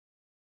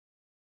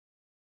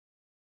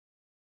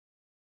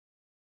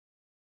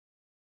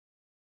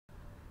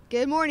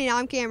Good morning,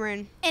 I'm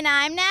Cameron. And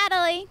I'm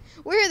Natalie.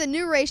 We're here at the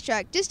new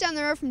racetrack just down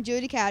the road from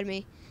Jewett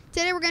Academy.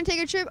 Today we're going to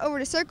take a trip over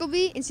to Circle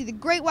B and see the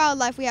great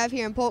wildlife we have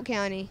here in Polk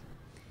County.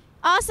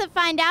 Also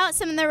find out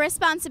some of the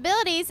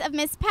responsibilities of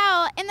Miss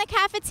Powell in the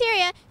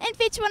cafeteria and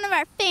feature one of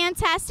our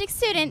fantastic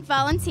student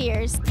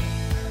volunteers.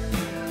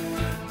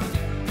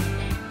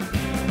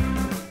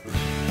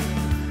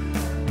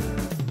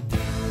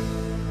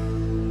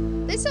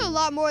 They sell a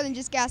lot more than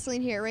just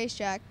gasoline here at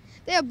Racetrack.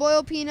 They have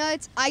boiled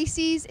peanuts,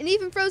 ices, and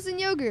even frozen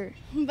yogurt.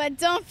 But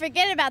don't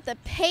forget about the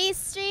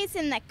pastries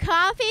and the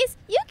coffees.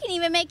 You can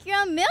even make your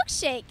own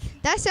milkshake.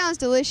 That sounds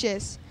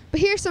delicious. But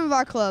here's some of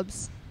our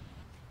clubs.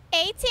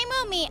 A-Team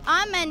will meet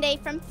on Monday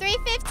from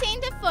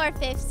 3:15 to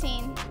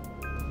 4:15.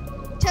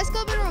 Chess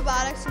Club and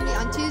Robotics will meet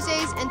on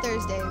Tuesdays and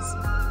Thursdays.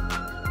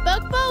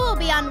 Book Bowl will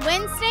be on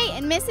Wednesday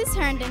in Mrs.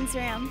 Herndon's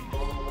room.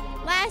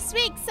 Last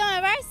week, some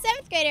of our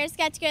 7th graders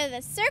got to go to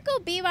the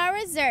Circle B Bar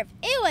Reserve.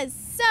 It was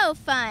so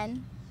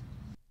fun.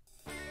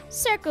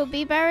 Circle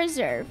B Bar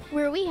Reserve,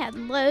 where we had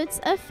loads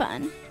of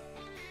fun.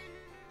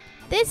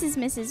 This is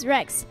Mrs.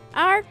 Rex,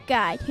 our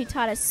guide, who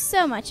taught us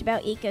so much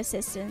about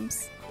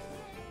ecosystems.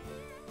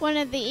 One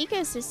of the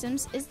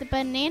ecosystems is the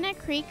Banana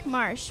Creek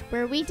Marsh,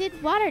 where we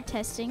did water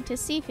testing to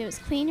see if it was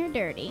clean or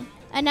dirty.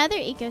 Another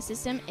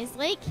ecosystem is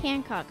Lake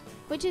Hancock,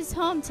 which is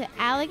home to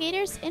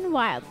alligators and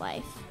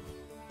wildlife.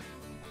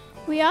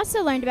 We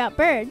also learned about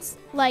birds,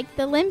 like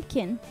the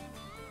limpkin,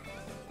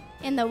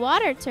 and the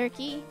water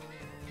turkey,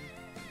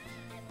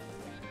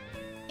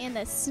 and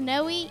the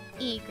snowy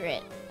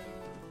egret.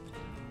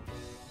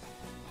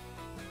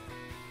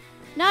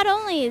 Not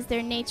only is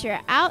there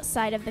nature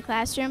outside of the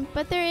classroom,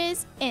 but there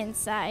is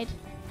inside.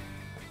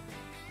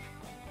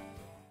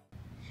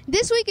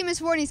 This week in Miss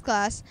Forney's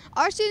class,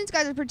 our students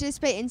got to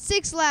participate in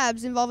 6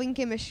 labs involving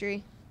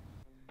chemistry.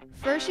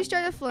 First, you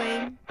start a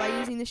flame by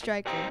using the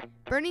striker.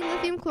 Burning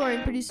lithium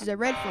chlorine produces a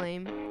red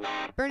flame.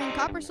 Burning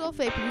copper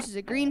sulfate produces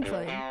a green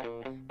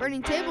flame.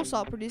 Burning table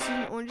salt produces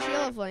an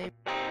orange-yellow flame.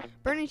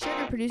 Burning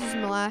sugar produces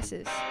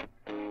molasses.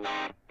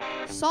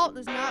 Salt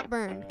does not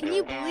burn. Can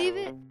you believe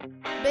it?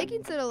 The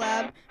baking soda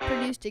lab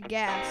produced a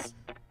gas.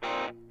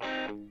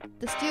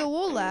 The steel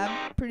wool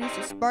lab produced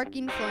a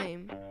sparking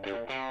flame.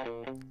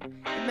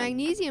 The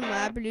magnesium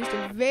lab produced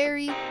a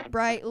very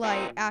bright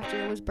light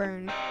after it was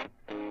burned.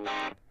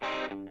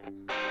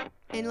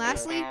 And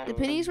lastly, the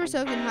pennies were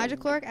soaked in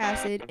hydrochloric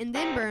acid and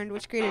then burned,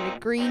 which created a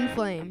green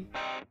flame.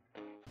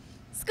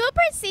 School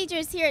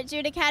procedures here at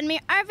Jewett Academy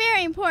are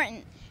very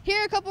important. Here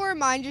are a couple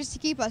reminders to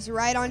keep us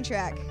right on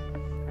track.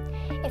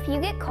 If you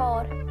get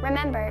cold,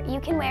 remember you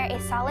can wear a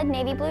solid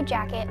navy blue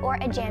jacket or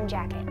a jam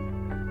jacket.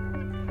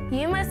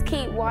 You must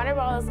keep water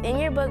bottles in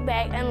your book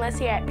bag unless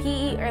you're at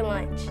PE or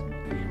lunch.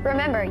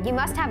 Remember, you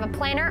must have a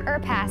planner or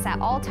pass at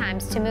all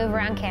times to move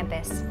around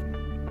campus.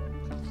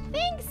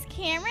 Thanks,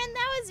 Cameron.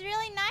 That was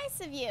really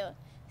nice of you.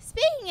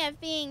 Speaking of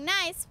being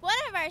nice, one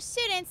of our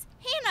students,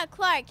 Hannah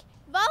Clark,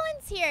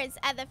 volunteers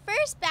at the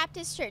First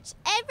Baptist Church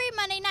every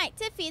Monday night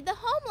to feed the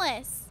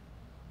homeless.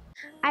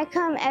 I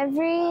come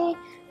every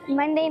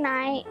Monday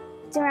night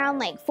around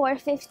like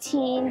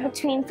 4:15,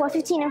 between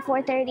 4:15 and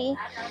 4:30,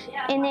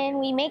 and then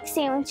we make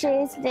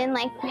sandwiches. Then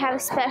like we have a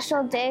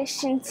special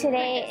dish, and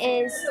today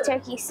is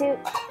turkey soup.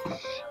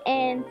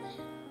 And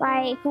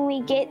like when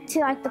we get to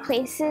like the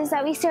places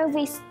that we serve,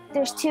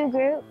 there's 2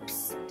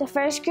 groups. The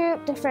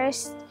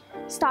first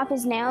stop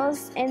is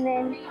Nails, and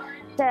then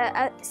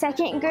the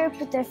second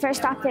group, the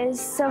first stop is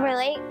Silver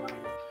Lake.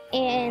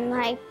 And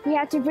like we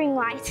have to bring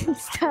lights and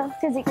stuff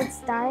because it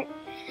gets dark.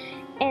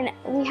 And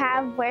we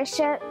have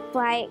worship,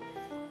 like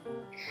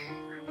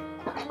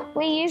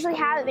we usually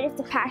have it, but if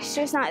the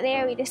pastor's not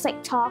there, we just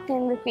like talk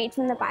and read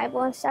from the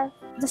Bible and stuff.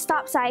 The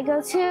stops I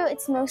go to,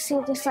 it's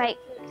mostly just like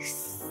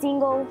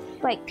single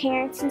like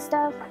parents and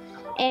stuff,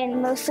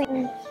 and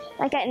mostly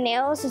like at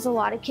Nails, there's a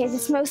lot of kids.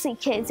 It's mostly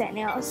kids at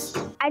Nails.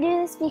 I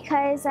do this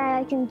because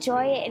I like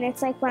enjoy it, and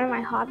it's like one of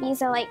my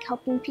hobbies. I like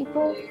helping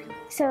people,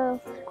 so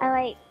I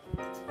like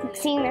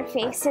seeing their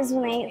faces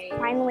when they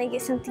finally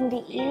get something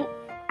to eat.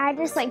 I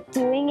just like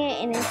doing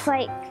it, and it's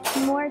like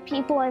more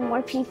people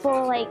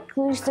like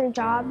lose their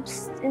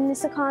jobs in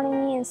this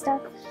economy and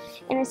stuff,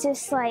 and it's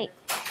just like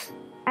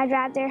I'd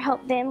rather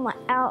help them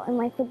out and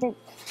like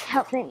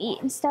help them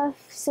eat and stuff,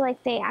 so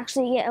like they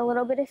actually get a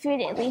little bit of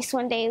food at least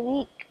one day a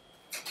week.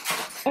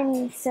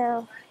 And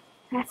so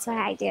that's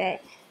why I do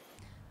it.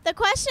 The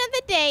question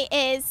of the day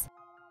is,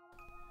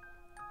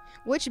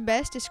 which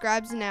best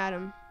describes an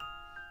atom?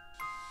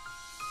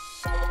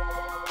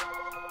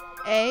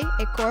 A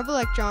core of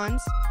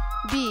electrons.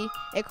 B,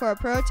 a core of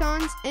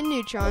protons and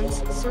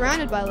neutrons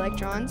surrounded by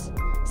electrons.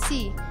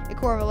 C, a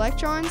core of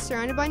electrons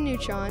surrounded by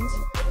neutrons.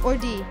 Or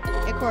D,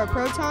 a core of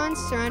protons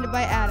surrounded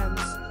by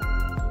atoms.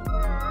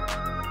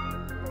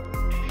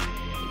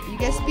 If you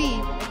guess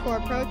B, a core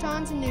of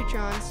protons and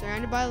neutrons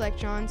surrounded by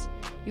electrons,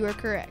 you are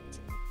correct.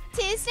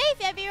 Tuesday,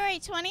 February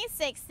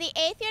 26th, the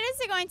 8th graders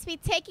are going to be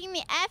taking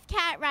the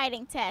FCAT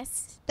writing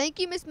test. Thank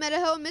you, Miss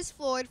Meadow and Miss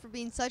Floyd, for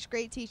being such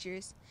great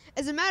teachers.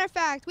 As a matter of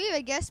fact, we have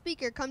a guest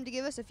speaker come to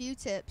give us a few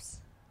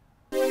tips.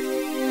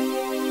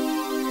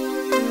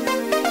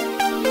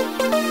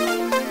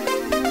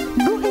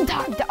 Guten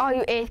Tag to all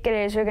you 8th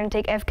graders who are going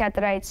to take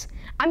FCAT rights.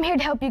 I'm here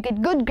to help you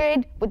get good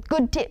grade with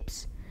good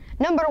tips.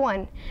 Number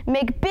 1,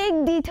 make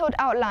big detailed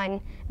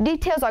outline.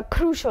 Details are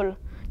crucial.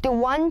 Do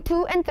 1,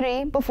 2, and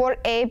 3 before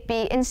A,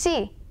 B, and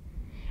C.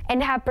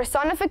 And have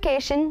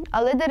personification,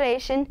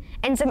 alliteration,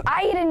 and some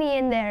irony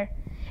in there.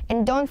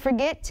 And don't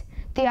forget,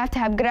 you have to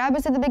have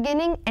grabbers at the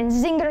beginning and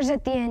zingers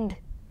at the end.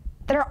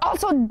 There are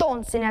also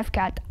don'ts in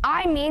FCAT.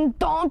 I mean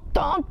don't.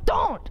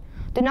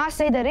 Do not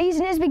say the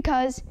reason is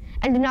because,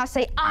 and do not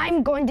say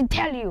I'm going to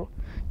tell you.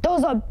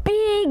 Those are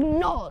big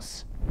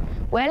no's.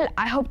 Well,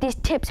 I hope these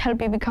tips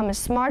help you become as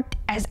smart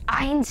as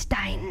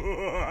Einstein.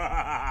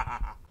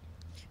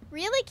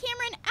 Really,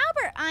 Cameron?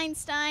 Albert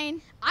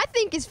Einstein? I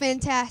think it's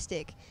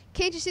fantastic.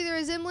 Can't you see the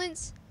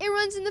resemblance? It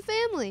runs in the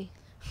family.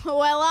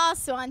 Well,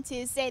 also on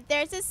Tuesday,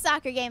 there's a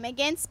soccer game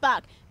against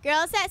Bach.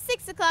 Girls at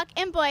 6 o'clock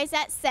and boys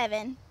at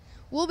 7.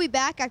 We'll be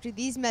back after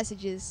these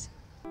messages.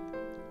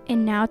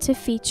 And now to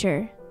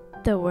feature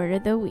the word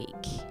of the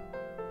week.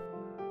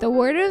 The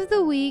word of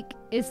the week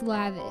is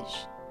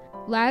lavish.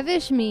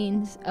 Lavish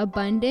means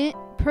abundant,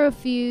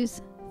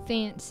 profuse,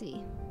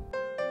 fancy.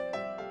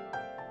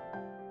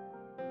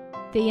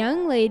 The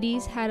young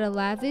ladies had a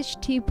lavish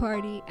tea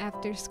party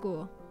after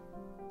school.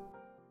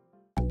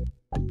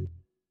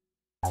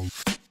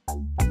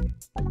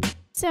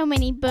 So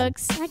many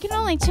books. I can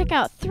only check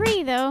out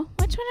 3, though.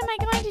 Which one am I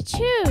going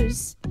to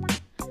choose?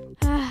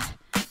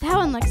 That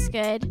one looks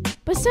good.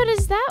 But so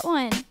does that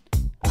one.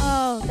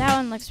 Oh, that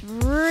one looks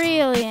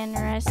really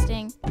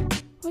interesting.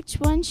 Which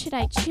one should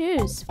I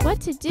choose? What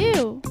to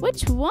do?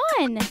 Which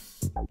one?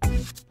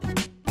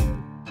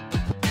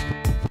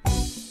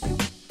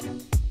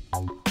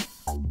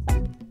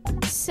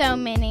 So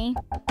many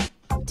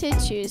to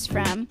choose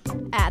from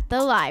at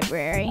the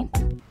library.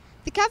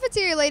 The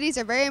cafeteria ladies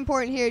are very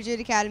important here at Jewett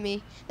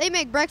Academy. They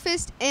make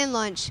breakfast and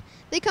lunch.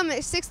 They come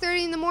at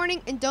 6:30 in the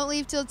morning and don't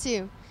leave till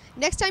 2.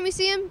 Next time you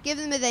see them, give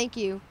them a thank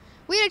you.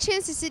 We had a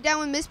chance to sit down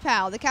with Miss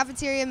Powell, the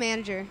cafeteria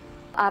manager.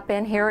 I've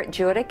been here at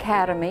Jewett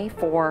Academy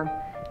for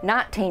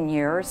 19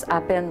 years.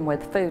 I've been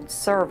with food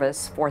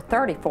service for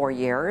 34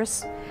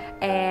 years,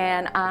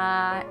 and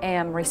I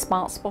am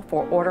responsible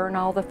for ordering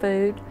all the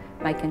food,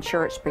 making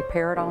sure it's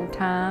prepared on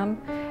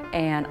time,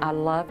 and I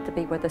love to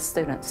be with the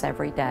students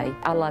every day.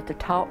 I love to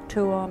talk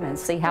to them and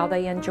see how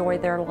they enjoy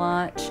their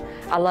lunch.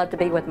 I love to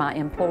be with my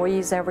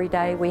employees every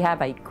day. We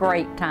have a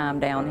great time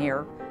down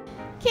here.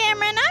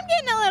 Cameron, I'm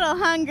getting a little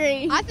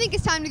hungry. I think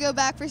it's time to go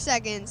back for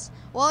seconds.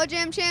 Well,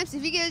 Jam Champs,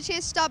 if you get a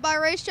chance to stop by a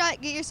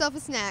racetrack, get yourself a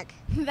snack.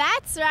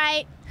 That's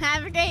right.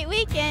 Have a great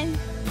weekend.